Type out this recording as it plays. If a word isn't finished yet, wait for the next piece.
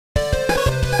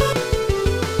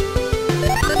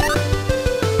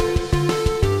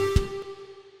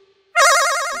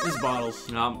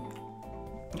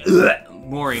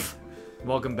Mori,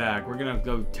 welcome back. We're gonna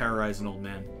go terrorize an old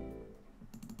man.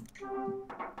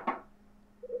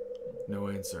 No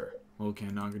answer. Well,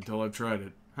 can't knock until I've tried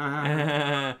it.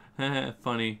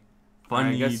 Funny.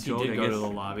 I guess he did go to the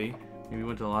lobby. Maybe he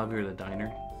went to the lobby or the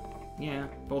diner. Yeah,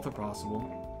 both are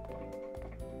possible.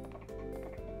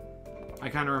 I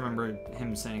kind of remember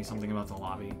him saying something about the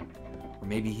lobby. Or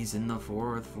maybe he's in the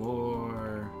 4th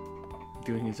floor.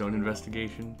 Doing his own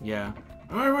investigation. Yeah.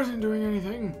 I wasn't doing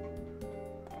anything.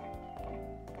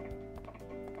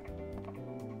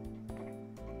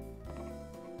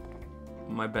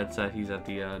 My bet said he's at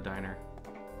the diner.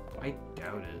 I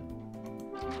doubt it.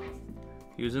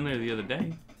 He was in there the other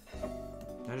day.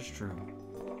 That is true.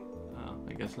 Oh,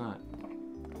 I guess not.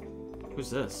 Who's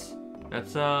this?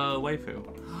 That's waifu.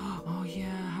 Oh yeah,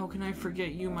 how can I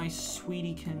forget you, my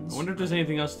sweetiekins? I wonder if there's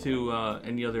anything else to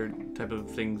any other type of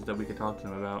things that we could talk to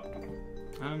them about.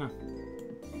 I don't know.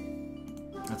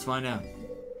 Let's find out.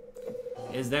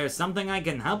 Is there something I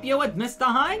can help you with, Mr.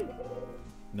 Hyde?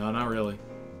 No, not really.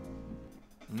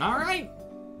 Alright.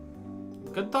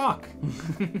 Good talk.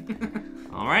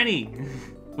 Alrighty.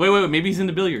 Wait, maybe he's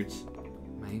into billiards.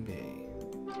 Maybe.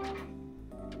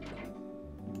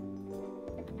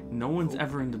 No one's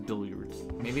ever into billiards.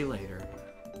 Maybe later.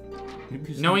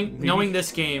 Maybe Knowing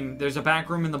this game, there's a back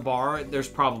room in the bar, there's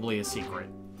probably a secret.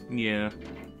 Yeah.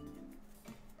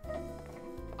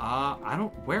 I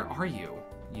don't... Where are you?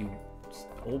 You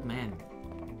old man.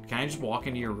 Can I just walk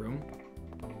into your room?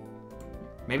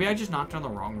 Maybe I just knocked on the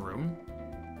wrong room?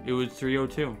 It was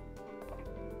 302.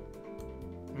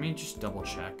 Let me just double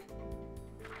check.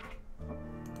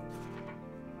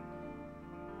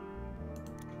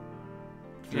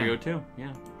 Yeah. 302,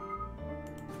 yeah.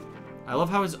 I love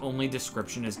how his only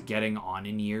description is getting on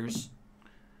in years.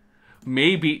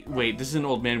 Maybe... Wait, this is an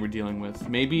old man we're dealing with.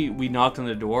 Maybe we knocked on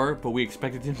the door, but we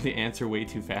expected him to answer way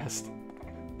too fast.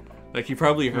 Like, he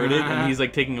probably heard it, and he's,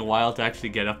 like, taking a while to actually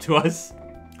get up to us.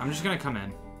 I'm just gonna come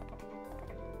in.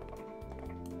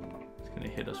 He's gonna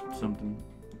hit us with something.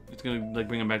 It's gonna, like,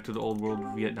 bring him back to the old world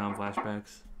Vietnam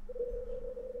flashbacks.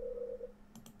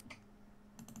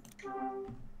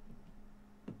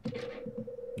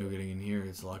 No getting in here,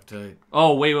 it's locked tight.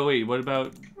 Oh, wait. What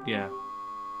about... Yeah.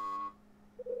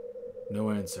 No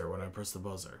answer when I press the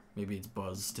buzzer. Maybe it's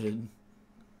buzzed.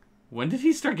 When did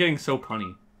he start getting so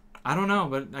punny? I don't know,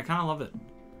 but I kind of love it.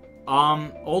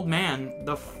 Old man,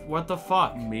 what the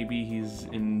fuck? Maybe he's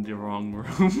in the wrong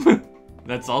room.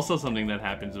 That's also something that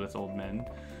happens with old men.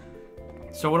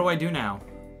 So what do I do now?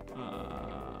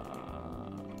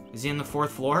 Is he in the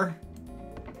 4th floor?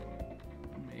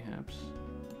 Mayhaps.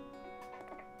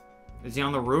 Is he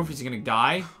on the roof? Is he gonna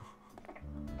die?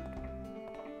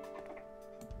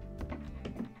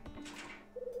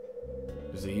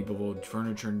 There's a heap of old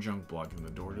furniture and junk blocking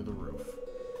the door to the roof.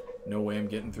 No way I'm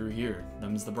getting through here.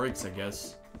 Them's the breaks, I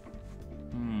guess.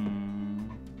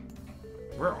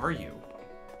 Where are you?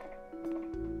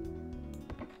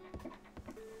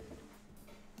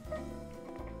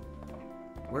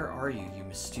 Where are you, you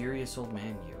mysterious old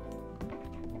man, you?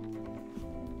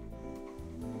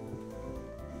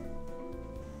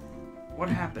 What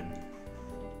happened?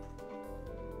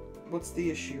 What's the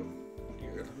issue?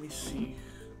 Here, let me see.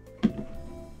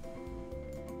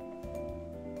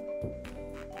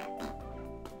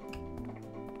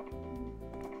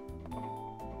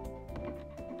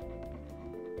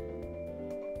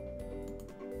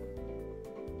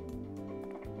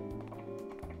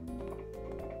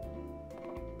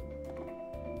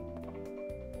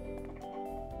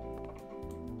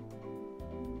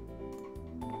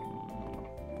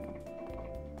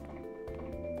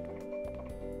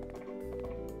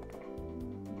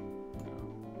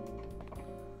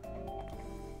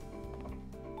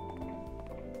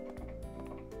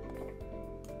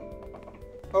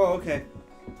 Oh, okay.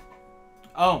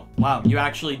 Oh, wow. You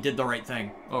actually did the right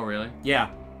thing. Oh, really? Yeah.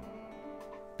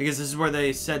 Because this is where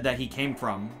they said that he came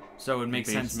from. So it would make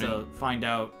sense to find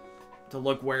out, to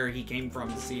look where he came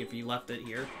from to see if he left it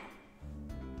here.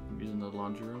 He's in the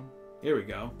laundry room. Here we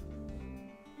go.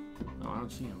 Oh, I don't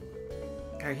see him.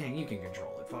 Okay, you can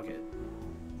control it. Fuck it.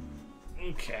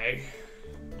 Okay.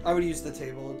 I would use the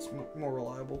table. It's more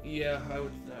reliable. Yeah, I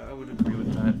would agree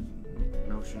with that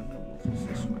notion. What's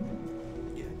this one?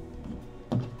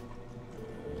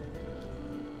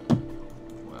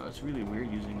 Wow, it's really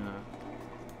weird using a...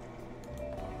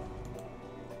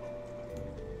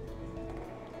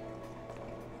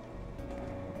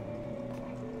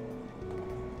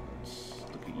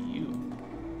 Look at you.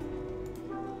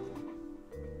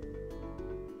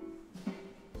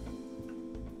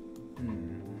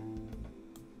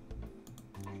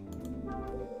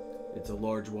 It's a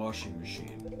large washing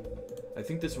machine. I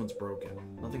think this one's broken.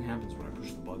 Nothing happens when I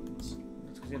push the buttons.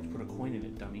 That's because you have to put a coin in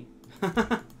it, dummy.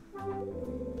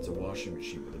 It's a washing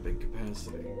machine with a big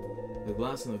capacity. The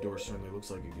glass on the door certainly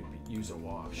looks like it could use a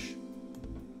wash.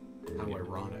 How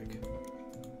ironic.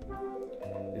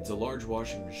 It's a large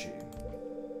washing machine.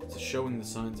 It's showing the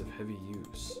signs of heavy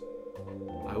use.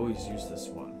 I always use this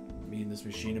one. Me and this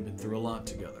machine have been through a lot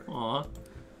together. Aw.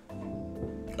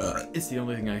 It's the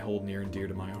only thing I hold near and dear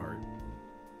to my heart.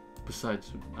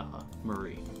 Besides,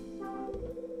 Mori.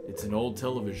 It's an old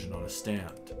television on a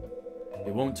stand.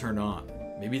 It won't turn on.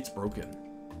 Maybe it's broken.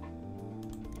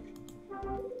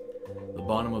 The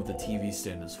bottom of the TV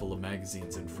stand is full of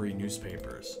magazines and free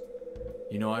newspapers.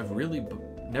 You know, I've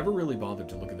never really bothered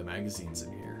to look at the magazines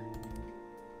in here.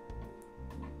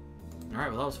 Alright,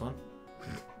 well that was fun.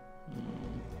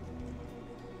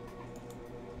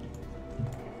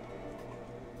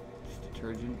 It's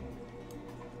detergent.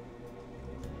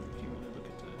 Can't really look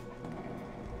at that.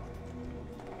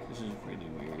 This is really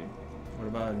weird. What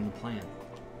about in the plan?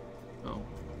 Oh.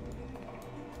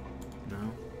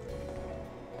 No?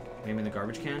 Maybe in the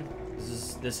garbage can?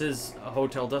 This is a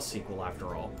Hotel Dusk sequel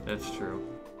after all. That's true.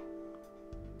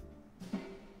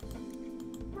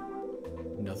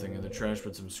 Nothing in the trash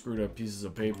but some screwed up pieces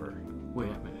of paper. Wait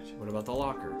a minute. What about the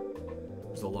locker?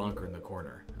 There's a locker in the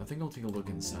corner. I think I'll take a look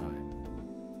inside.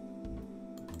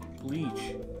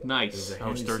 Bleach. Nice. There's a I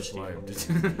was handy thirsty. supply of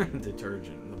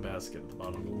detergent in the basket at the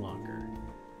bottom of the locker.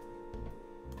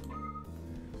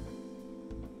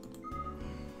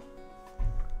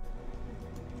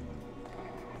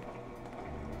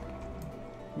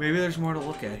 Maybe there's more to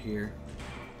look at here.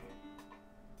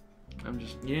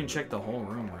 You didn't check the whole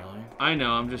room, really. I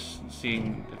know, I'm just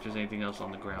seeing if there's anything else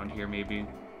on the ground here, maybe.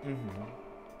 Mm-hmm.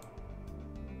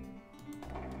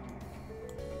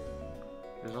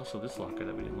 There's also this locker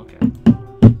that we didn't look at.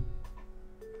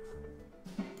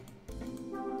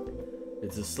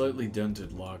 It's a slightly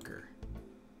dented locker.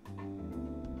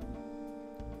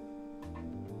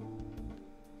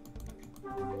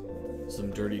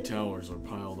 Some dirty towels are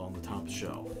piled on the top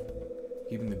shelf.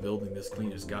 Keeping the building this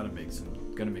clean has gonna make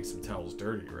some towels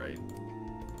dirty, right?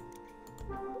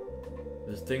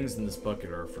 The things in this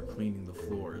bucket are for cleaning the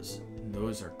floors, and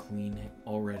those are clean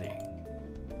already.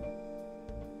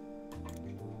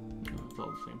 Oh, it's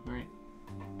all the same, right?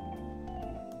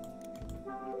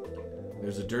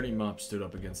 There's a dirty mop stood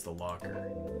up against the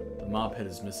locker. The mop head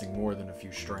is missing more than a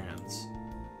few strands.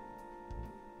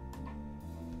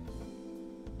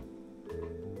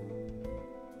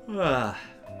 Ah.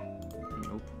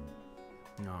 Nope.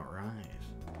 Alright.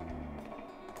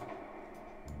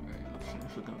 Alright,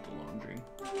 let's look at the laundry.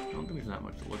 I don't think there's that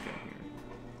much to look at here.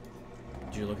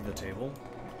 Did you look at the table?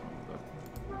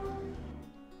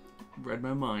 Read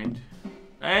my mind.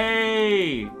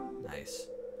 Hey! Nice.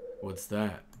 What's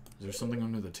that? Is there something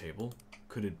under the table?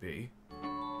 Could it be?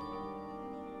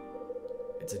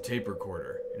 It's a tape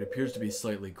recorder. It appears to be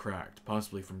slightly cracked,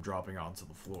 possibly from dropping onto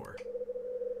the floor.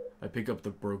 I pick up the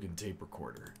broken tape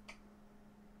recorder.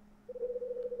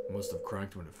 It must have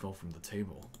cracked when it fell from the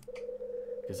table.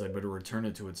 Guess I'd better return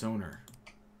it to its owner.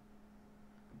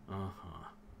 Uh-huh.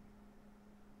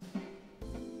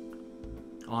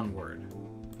 Onward.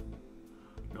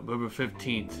 November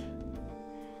 15th,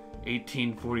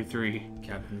 1843.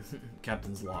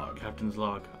 Captain's log. Captain's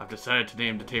log. I've decided to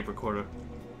name the tape recorder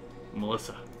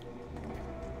Melissa.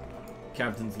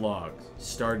 Captain's log.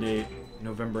 Stardate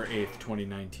November 8th,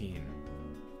 2019.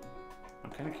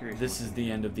 I'm kind of curious. This is the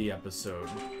end of the episode.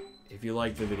 If you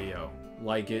like the video,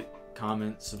 like it,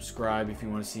 comment, subscribe if you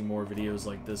want to see more videos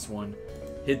like this one.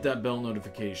 Hit that bell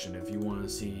notification if you want to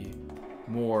see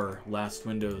more Last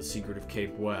Window, The Secret of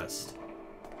Cape West.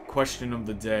 Question of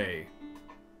the day.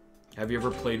 Have you ever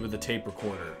played with a tape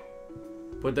recorder?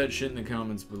 Put that shit in the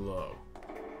comments below.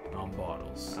 I'm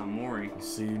Bottles. I'm Mori.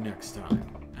 See you next time.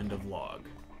 End of log.